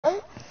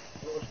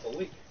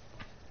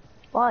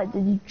Why?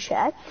 Did you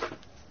check?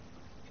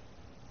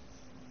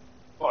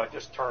 Well, I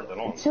just turned it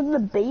on. It's in the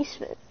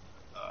basement.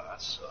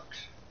 That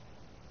sucks.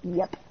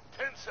 Yep.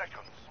 10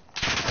 seconds.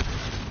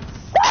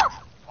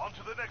 Ah! On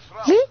to the next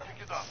round.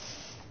 Pick it up.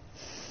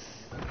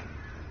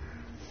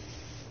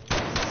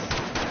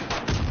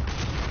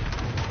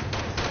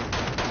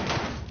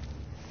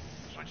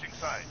 Switching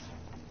sides.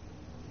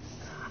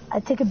 I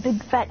take a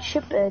big fat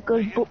ship and it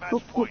goes boop,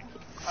 boop, boop.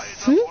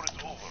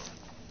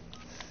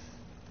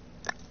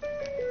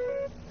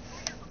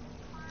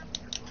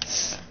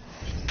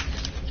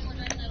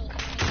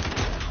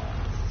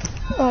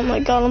 Oh my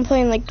god, I'm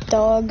playing like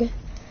dog.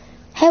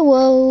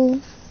 Hello.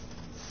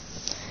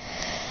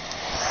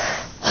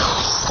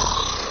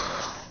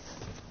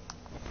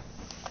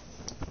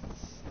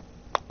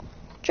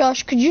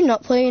 Josh, could you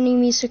not play any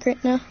music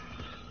right now?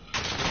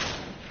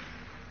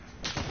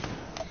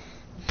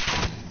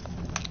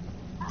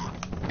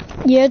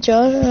 Yeah,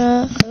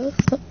 Josh.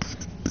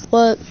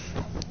 What?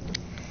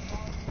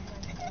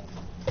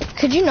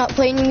 Could you not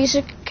play any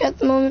music at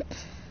the moment?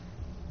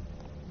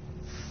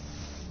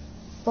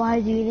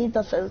 Why do you need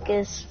the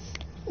focus?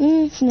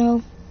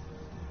 No.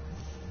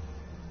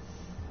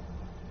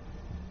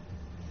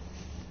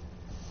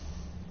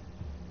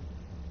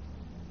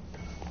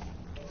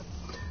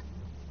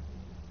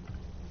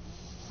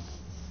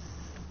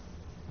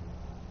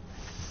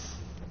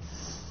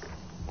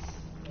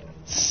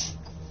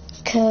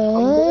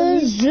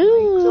 Kazoo.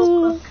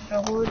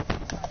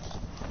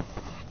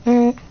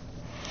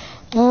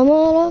 I'm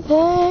gonna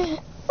pay.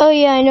 Oh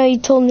yeah, I know you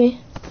told me.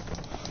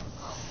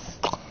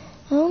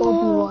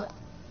 What?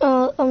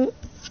 I'm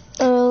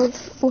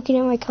looking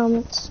at my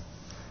comments.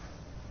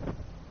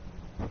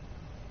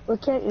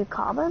 Look at your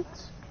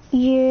comments?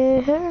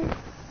 Yeah.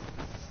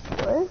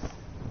 What?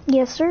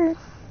 Yes, sir.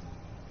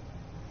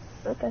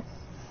 Okay.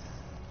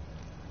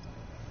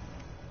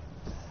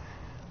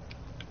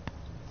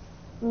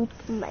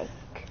 Make.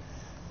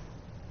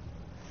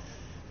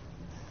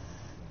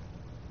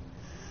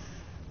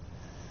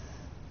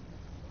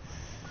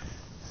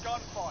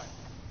 Gunfight.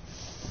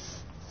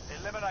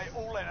 Eliminate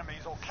all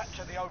enemies or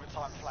capture the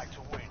overtime flag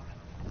to win.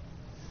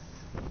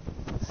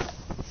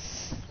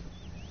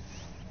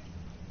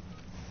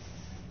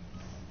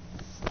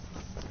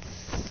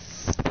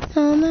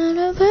 I'm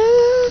gonna pay.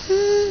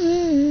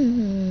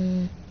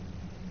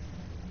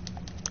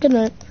 Good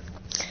night.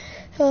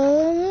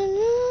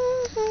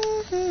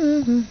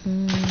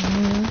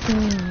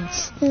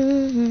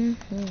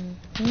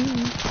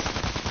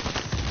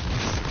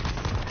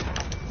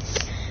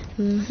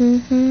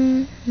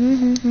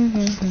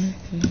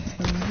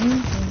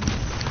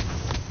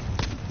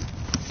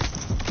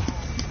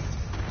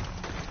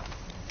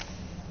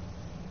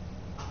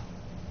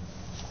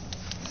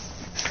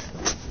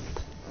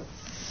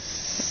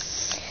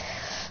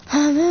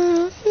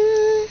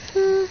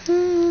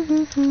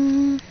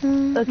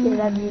 Okay,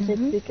 that music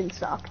freaking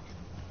sucked.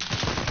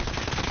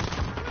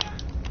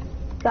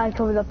 Guy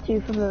coming up to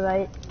you from the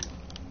right.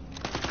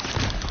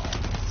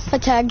 I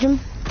tagged him.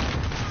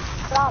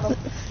 Got him.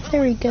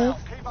 There we go.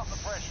 Keep up the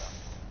pressure.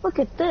 Look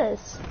at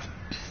this.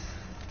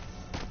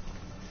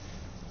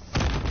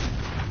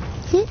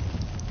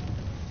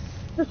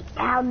 Just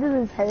pounded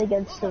his head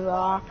against the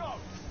rock.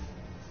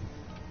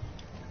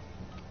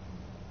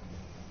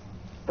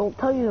 Don't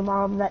tell your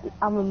mom that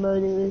I'm a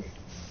murderer.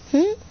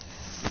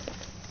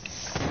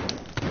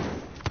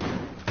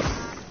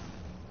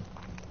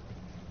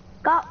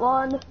 Got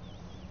one.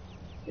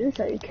 This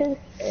is good.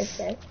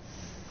 Okay.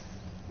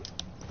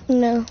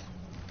 No.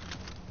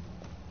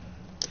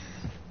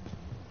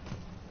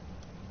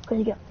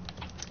 Where'd you go?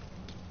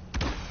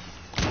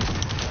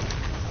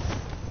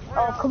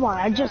 Oh, come on.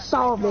 I just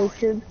saw him,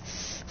 Mason.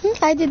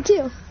 I did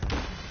too.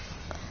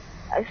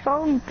 I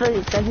saw him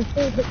first. I just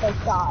didn't hit that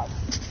shot.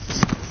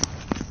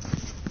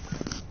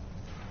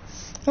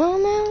 Oh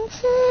no.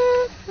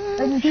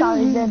 I just shot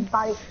his dead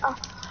body.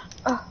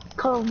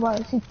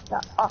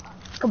 Cabecita.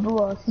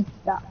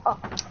 Cabecita.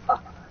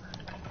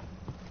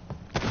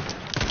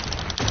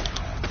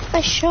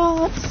 I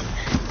shot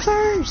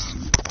first.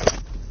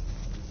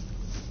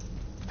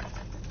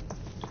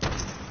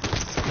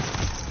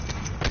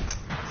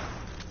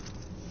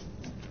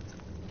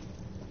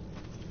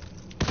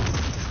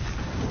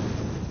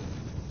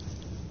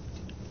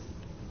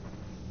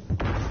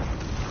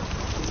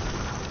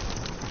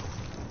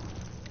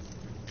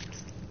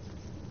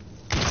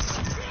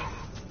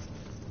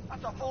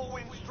 That's a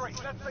 4-win streak.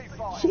 Let's see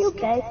five. She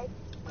okay?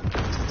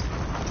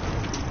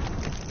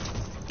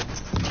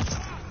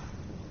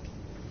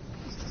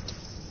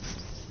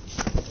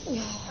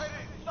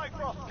 Stay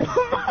frosty.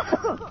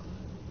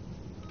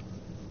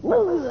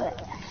 Move it.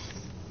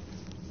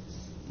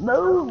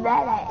 Move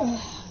that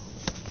ass.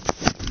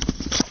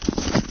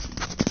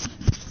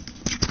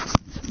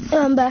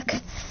 I'm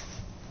back.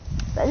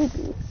 Thank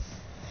you.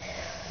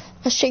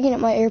 I was checking out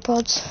my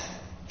AirPods.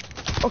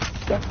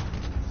 Okay.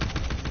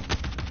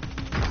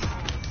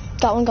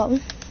 Got one, got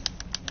one.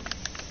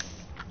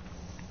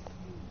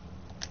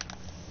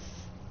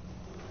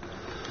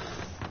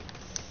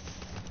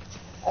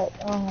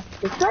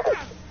 This way?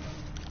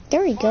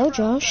 There we go,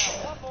 Josh.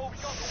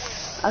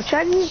 I'll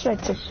try to use my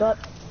to shot.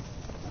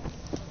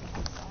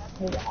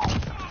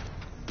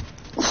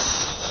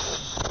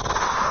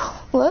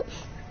 What?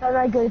 Then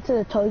I go to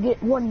the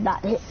target, 1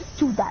 that hit,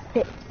 2 that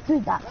hit, 3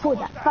 that, 4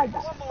 that, 5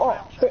 that, all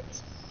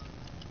hits.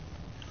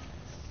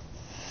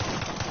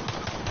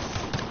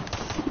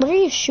 What are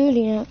you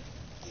shooting at?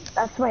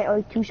 That's my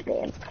R2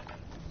 spam.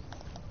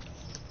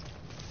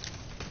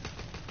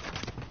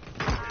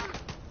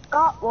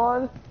 Got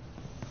one.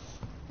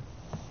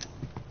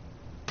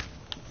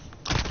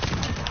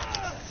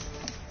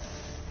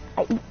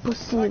 I eat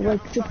pussy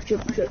like drip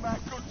drip drip.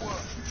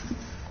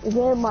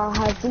 Grandma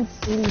has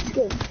recently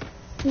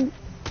skinned.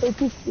 They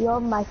keep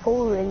beyond my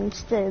foreign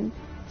skin.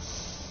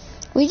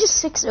 We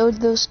just 6-0'd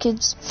those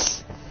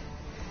kids.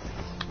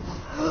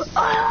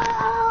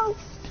 Oh!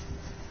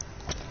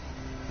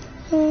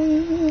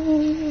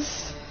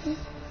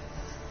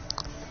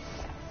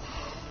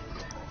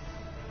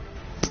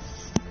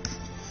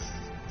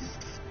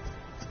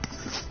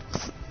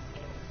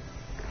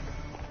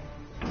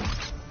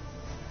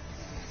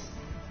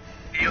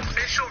 The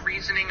official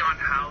reasoning on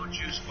how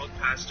Juice WRLD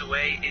passed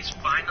away is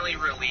finally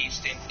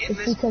released, and in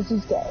It's this because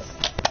he's gay.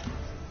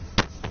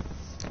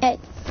 Hey,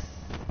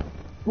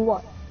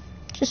 What?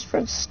 just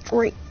for the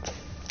street.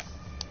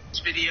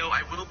 video,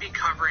 I will be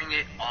covering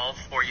it all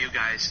for you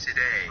guys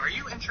today. Are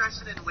you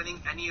interested in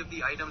winning any of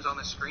the items on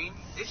the screen?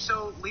 If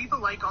so, leave a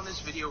like on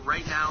this video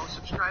right now,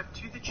 subscribe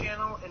to the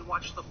channel, and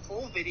watch the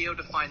full video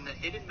to find the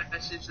hidden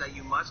message that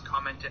you must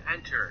comment to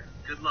enter.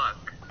 Good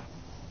luck.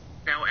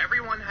 Now,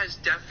 everyone has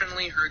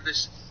definitely heard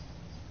this.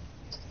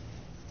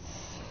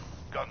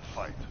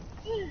 Gunfight.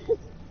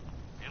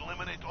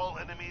 Eliminate all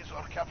enemies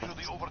or capture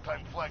the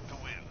overtime flag to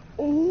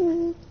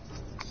win.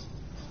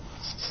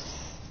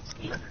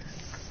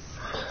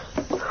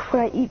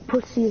 When I eat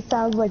pussy, it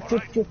sounds like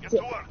drip drip Get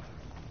drip. to work.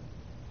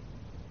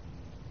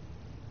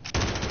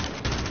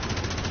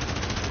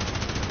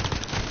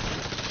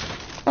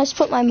 I just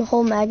put my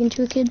whole mag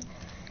into a kid.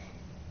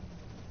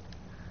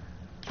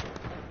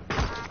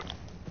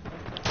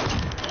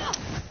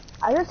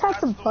 I just had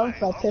some fun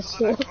with my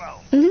pistol.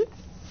 Mhm.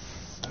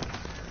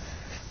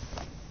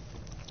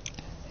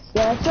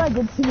 Yeah, that's what I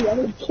did to the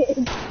other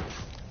kid.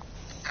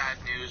 Sad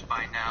news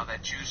by now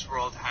that Juice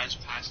WRLD has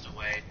passed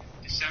away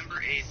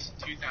December 8th,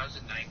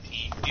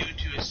 2019 due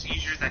to a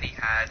seizure that he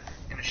had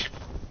in a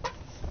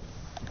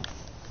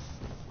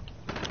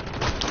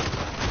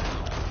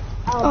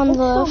On the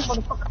left.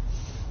 Motherfucker.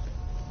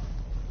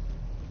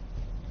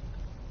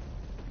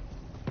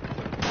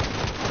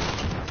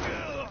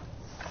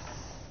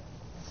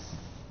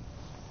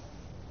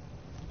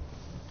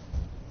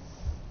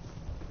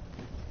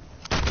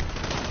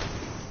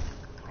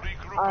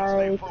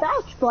 I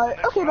crouched,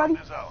 but okay, buddy.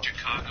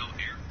 Chicago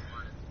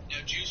airport. Now,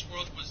 Juice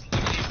WRLD was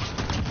literally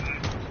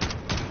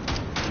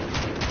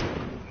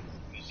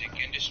music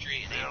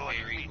industry in a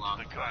very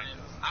long time.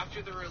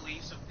 After the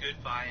release of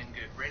Goodbye and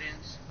Good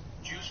Riddance,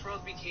 Juice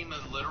WRLD became a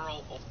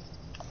literal.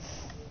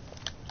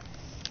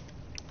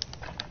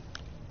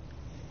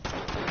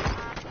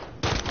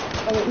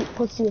 When I eat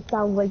pussy, it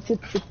sounds like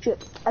drip drip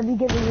drip. I've been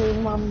giving your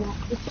mom that.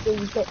 It's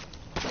really good.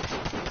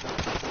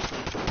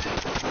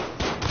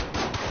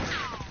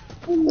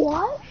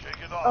 What?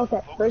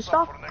 Okay, first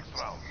off,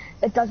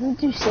 it doesn't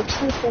do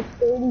 60, it does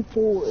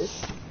 34.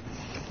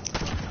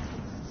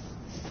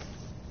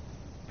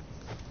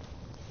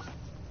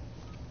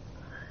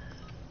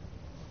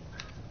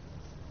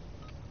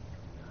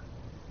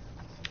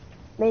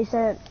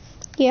 Mason,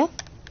 Yeah.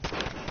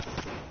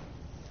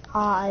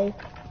 hi.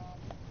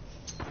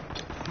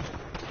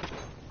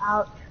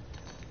 Ouch.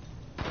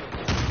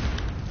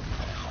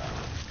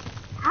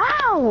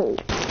 Ow!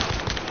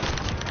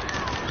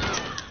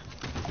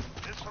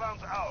 This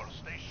round's ours.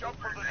 Stay sharp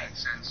for the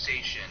next.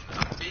 Sensation.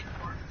 A big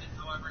part of it,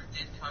 however,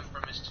 did come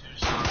from his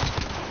 2 songs.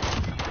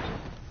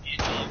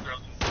 And all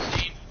girls with the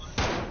same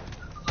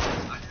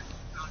I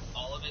found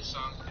all of his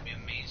songs to be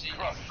amazing.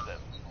 Crush them.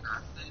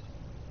 Crafted.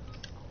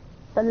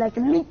 But like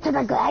meat to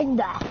the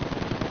grinder.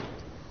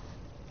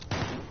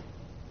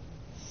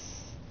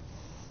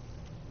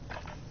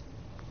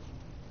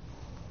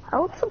 I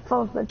want some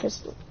fun with my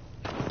pistol.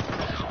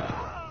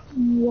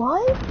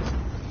 What? You're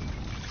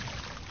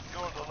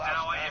the last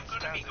Now, I man am going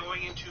to be standing.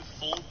 going into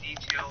full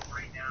detail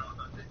right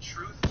now of the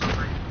truth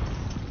behind it.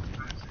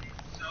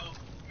 So,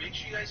 make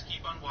sure you guys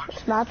keep on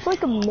watching. That's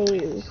like a maze. Until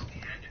the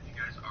end if you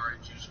guys are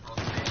a Juice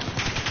WRLD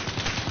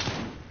fan.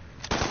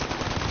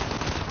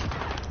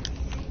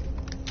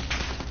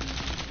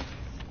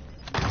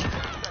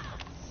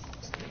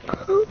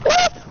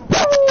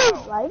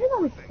 Why did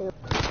I kill?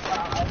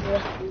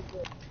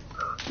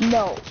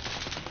 No.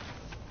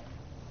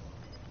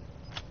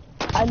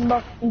 I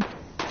must be.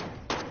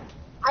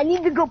 I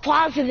need to go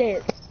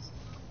positive.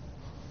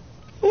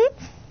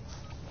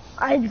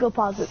 I need to go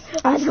positive.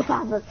 I need to go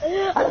positive.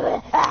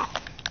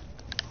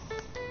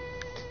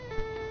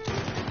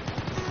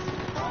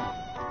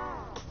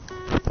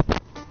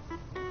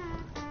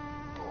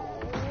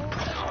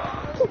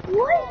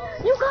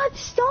 What? You got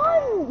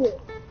stunned!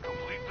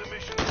 Complete the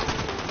mission.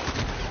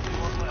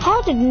 One left.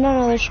 How did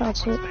none of the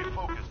shots hit? Stay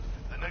focused.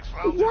 The next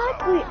round is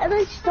Exactly, out. and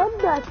I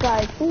stunned that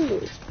guy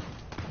too.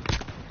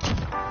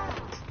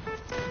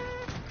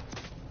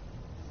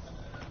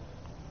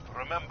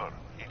 Remember,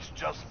 it's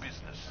just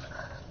business.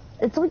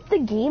 It's like the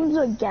games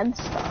are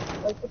against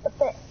us, like with the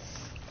fit.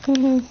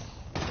 Mhm.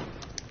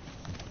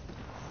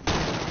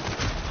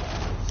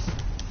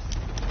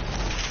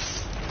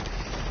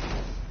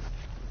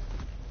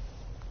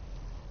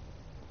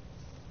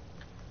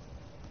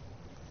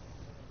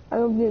 I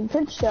don't get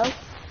pitch though.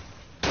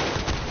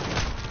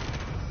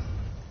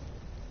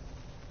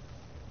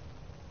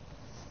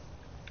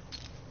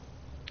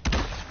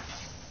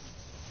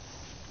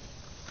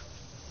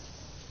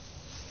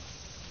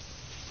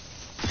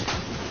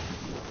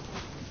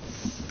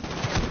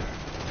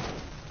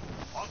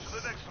 On to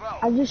the next round.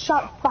 I just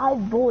shot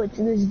 5 bullets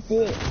in his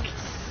dick.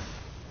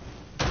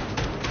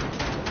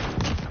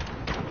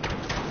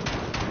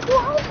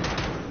 What?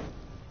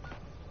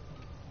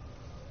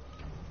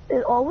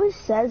 It always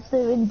says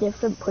they're in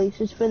different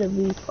places for the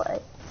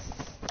replay.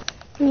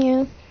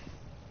 Yeah.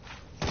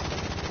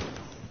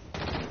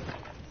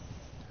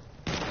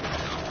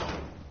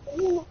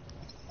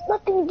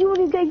 Nothing to do with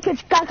you getting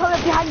catch. Guy coming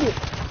up behind you.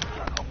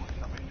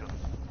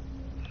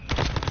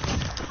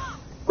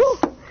 Woo!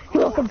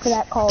 You're welcome for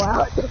that call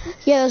out.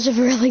 Yeah, that was a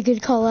really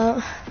good call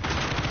out.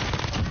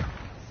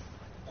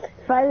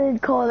 If I didn't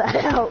call that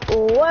out,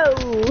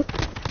 whoa!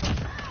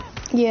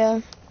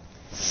 Yeah.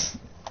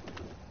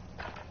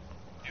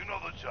 You know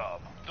the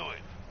job. Do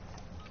it.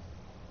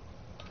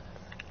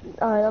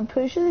 Alright, I'm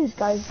pretty sure these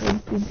guys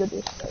would be good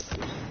as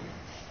snipers.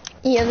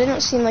 Yeah, they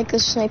don't seem like the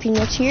sniping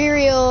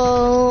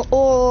material,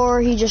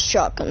 or he just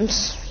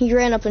shotguns. He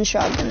ran up and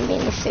shotgunned me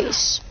in the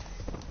face.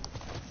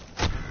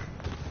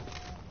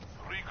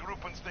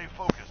 Regroup and stay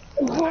focused.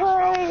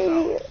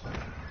 Why?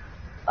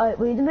 Alright,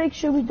 we need to make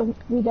sure we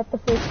get the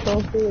first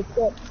kill for the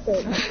quick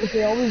thing, because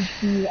they always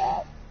do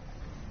that.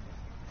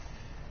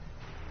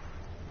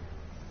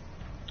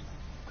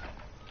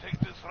 Take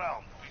this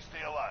round. We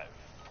stay alive.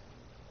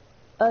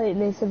 Alright,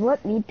 Mason,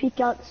 let me peek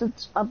out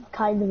since I'm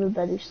kind of a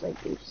better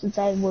sniper, since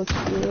I have more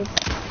experience.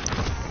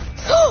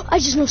 I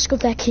just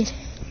no-scoped that kid.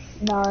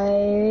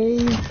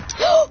 Nice.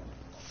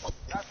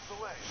 That's the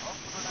way. On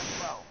to the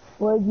next round.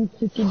 Why are you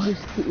switching this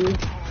to you?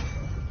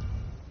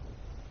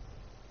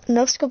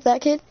 No-scope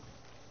that kid?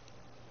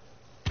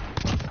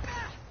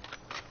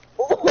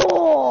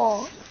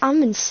 Oh!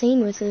 I'm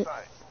insane with it.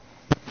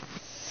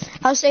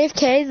 I was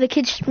AFK, the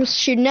kid was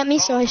shooting at me,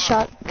 so I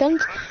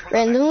shotgunned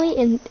randomly,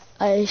 and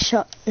I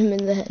shot him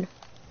in the head.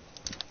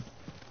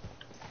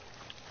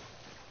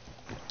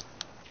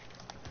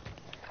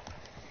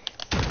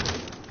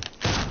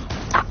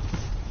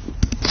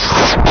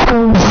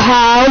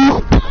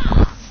 Wow!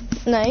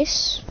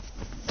 Nice.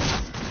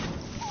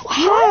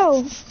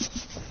 Wow!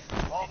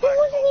 Fall It back.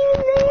 wasn't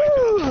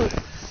even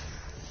there!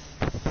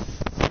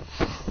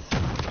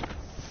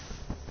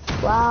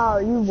 Wow,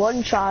 you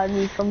one-shot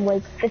me from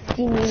like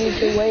 15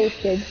 meters away,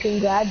 kid.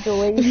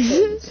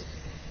 Congratulations.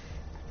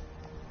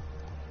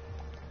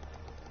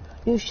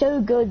 You're so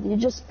good. You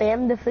just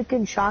spammed the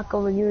freaking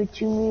shotgun when you were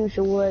 2 meters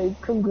away.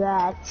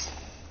 Congrats.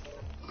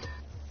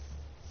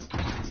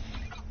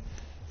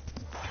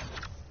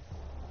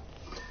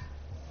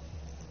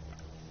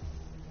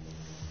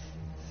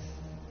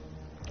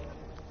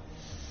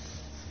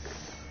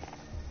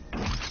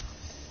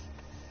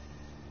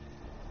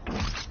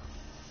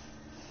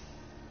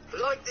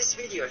 Like this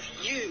video if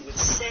you would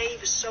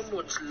save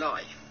someone's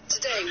life.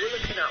 Today we're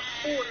looking at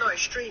Fortnite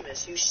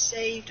streamers who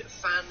saved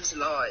fans'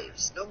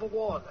 lives. Number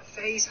 1,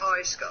 FaZe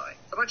High Sky.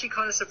 I'm actually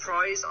kind of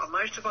surprised I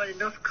managed to find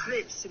enough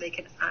clips to make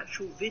an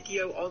actual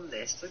video on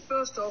this. So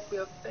first off, we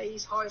have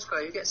FaZe High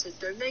Sky, who gets a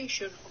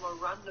donation from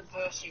a random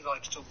person who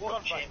likes to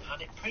watch him,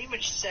 and it pretty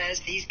much says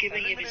he's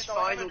giving him his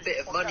final bit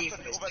of money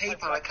from his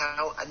PayPal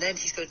account, and then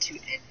he's going to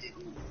end it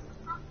all.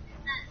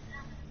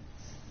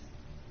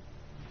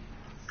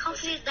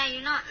 Confident that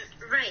you're not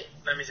right.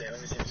 Let me see. The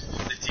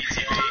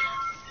TTP.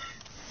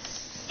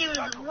 There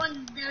was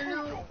one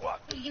download.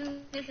 Give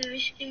me a favor,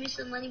 give me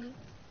some money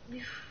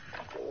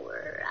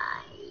before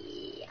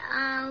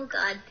oh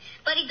god.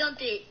 Buddy, don't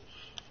do it.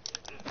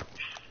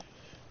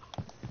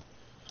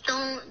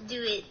 Don't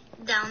do it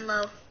down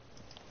low.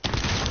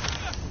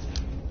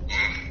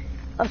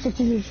 Oh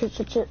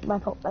shit. My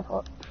fault.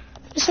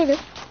 It's okay.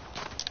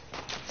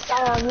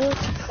 Guy on you.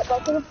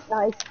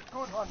 Nice.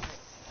 Good hunting.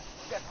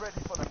 Get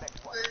ready for the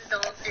next one.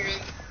 Don't do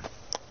it.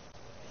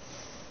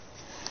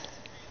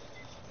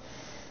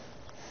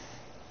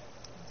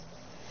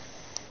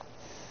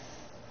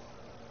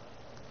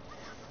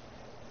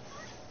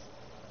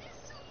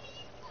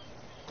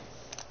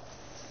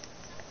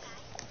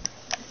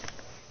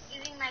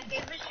 Giving my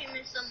favorite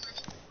streamer some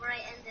money before I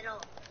end it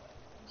all.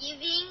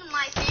 Giving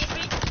my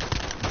favorite.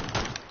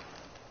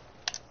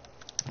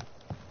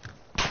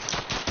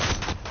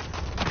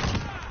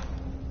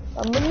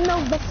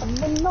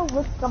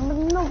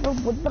 Coming over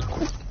with the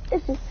quick.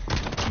 This is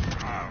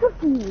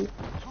cookie.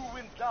 2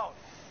 wins down.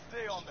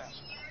 Stay on them.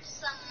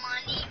 Some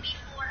money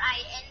before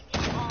I end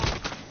it all.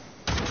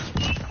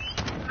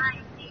 My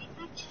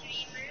favorite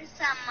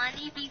some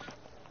money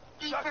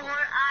before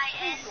I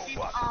end it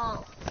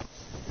all.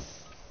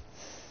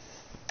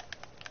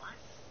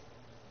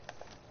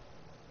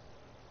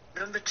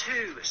 Number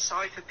 2,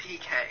 Cypher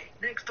PK.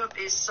 Next up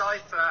is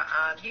Cypher,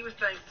 and he was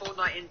playing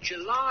Fortnite in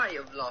July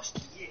of last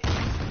year.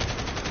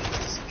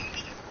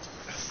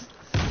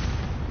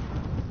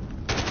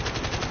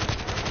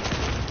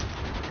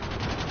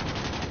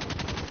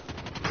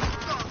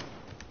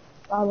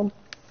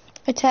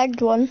 I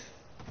tagged one.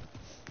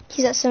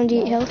 He's at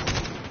 78 health.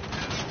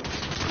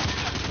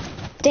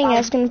 Dang, I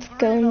was gonna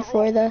go in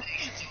for the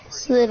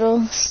little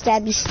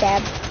stabby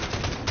stab.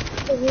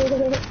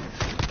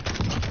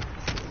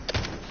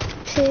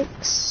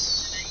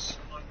 Picks.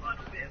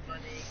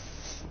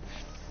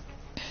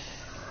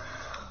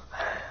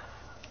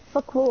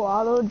 For cool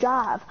auto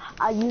drive,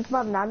 I use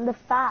my 9 to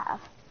 5.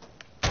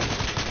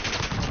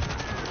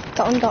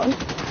 Got one. A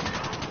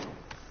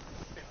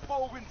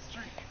 4-win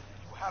streak.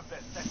 You have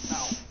that set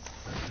now.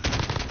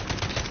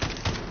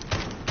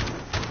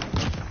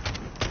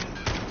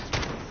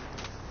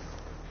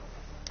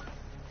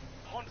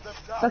 Hunt them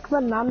down. That's my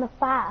 9 to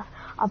 5.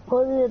 I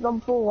put it on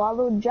full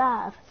auto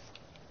drive.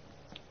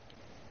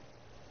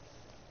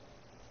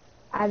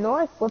 I know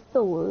I flipped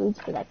the words,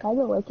 but I kind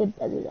of like it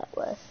better that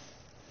way.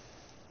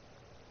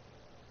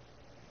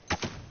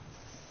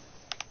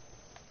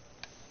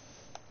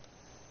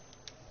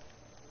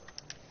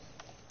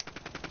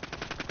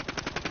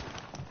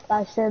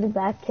 I sent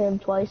back to him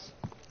twice.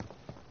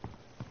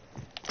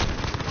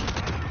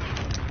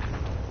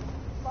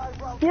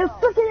 You're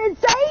freaking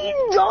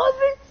insane,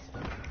 Jarvis!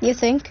 You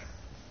think?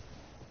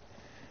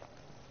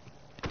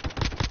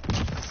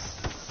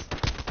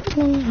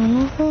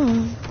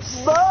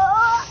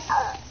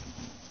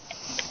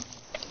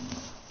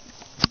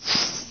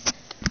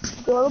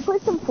 You wanna play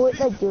some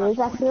Fortnite duos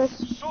after this?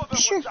 Show them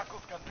Sure. what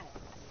Jackals can do.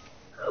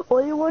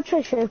 Or you wanna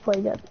try share play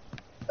again?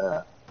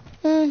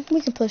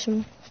 We can play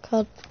some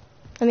COD.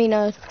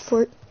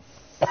 Fort.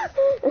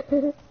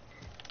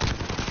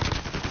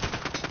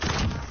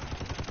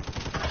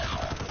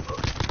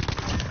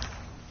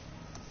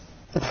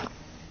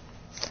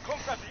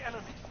 Conquer the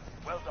enemy.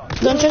 Well done.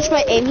 Don't judge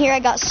my aim here, I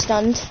got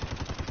stunned.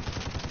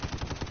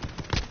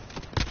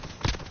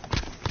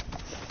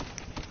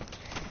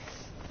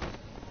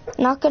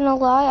 Not gonna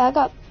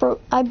lie,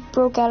 I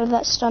broke out of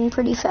that stun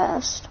pretty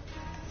fast.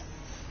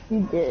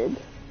 You did.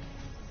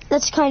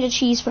 That's kind of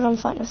cheese, but I'm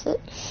fine with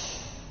it.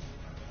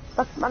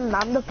 That's my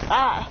 9 to 5.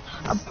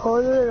 I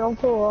put it on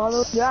full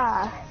auto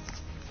drive.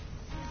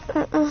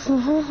 Let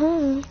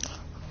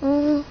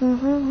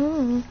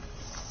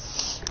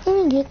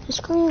me get the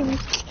screen,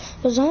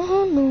 'cause I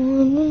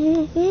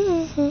know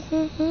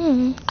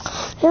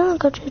I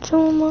got you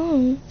too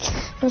much.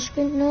 Let's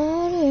get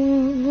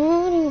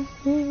naughty.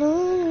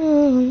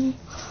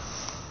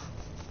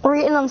 We're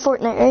getting on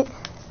Fortnite, right?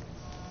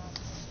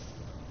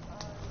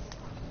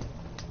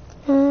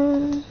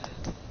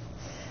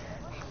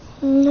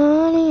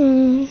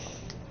 Naughty.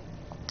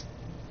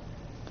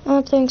 I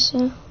don't think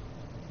so.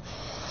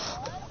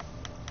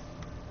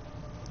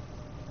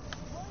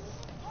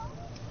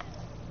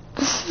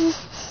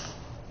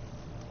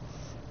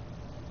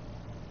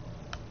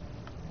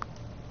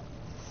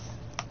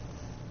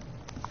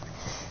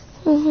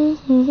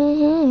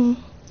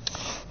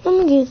 Let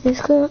me get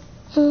this girl,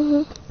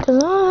 'cause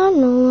I had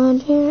no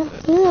idea.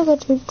 Feel like I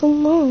did too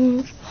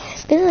much.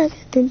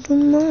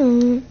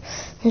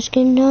 Let's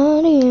get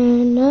naughty.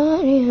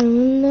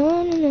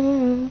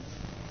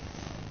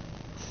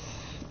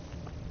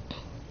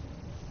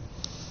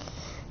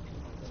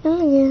 Let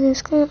me get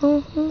this girl,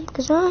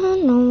 'cause I had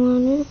no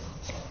idea.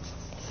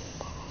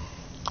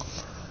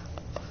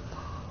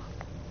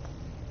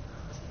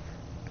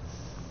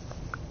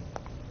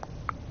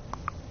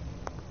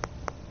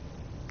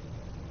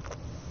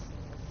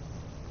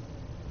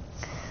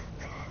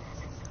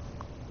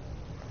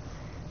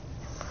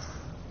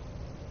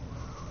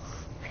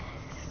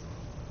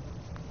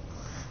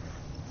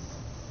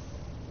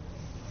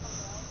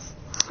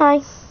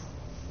 Hi.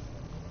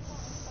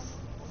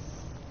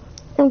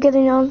 I'm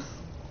getting on.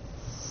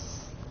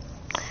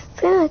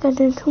 Feel like I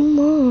did too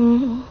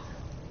much.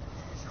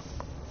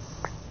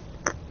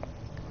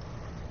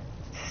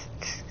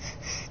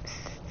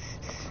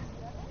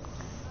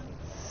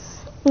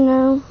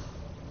 No.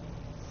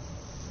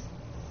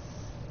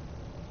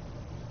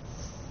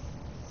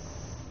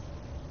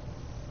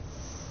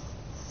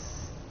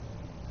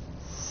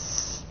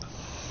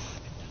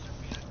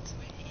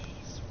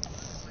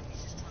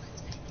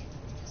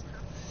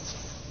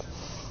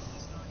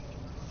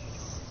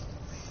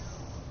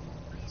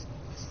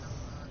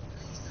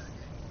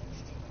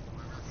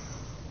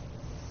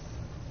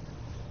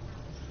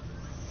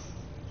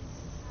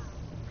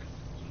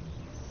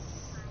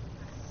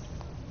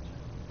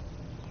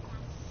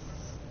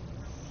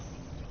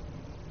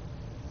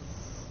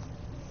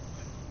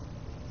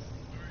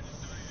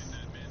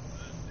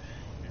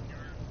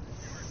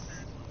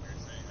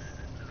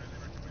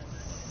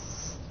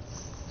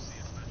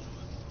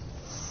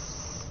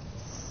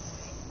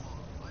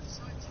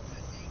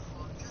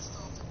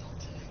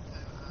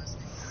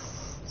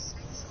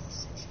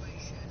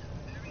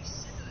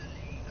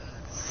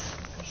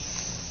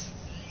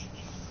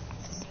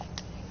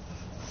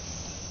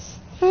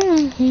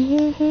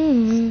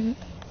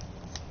 Mm-hmm.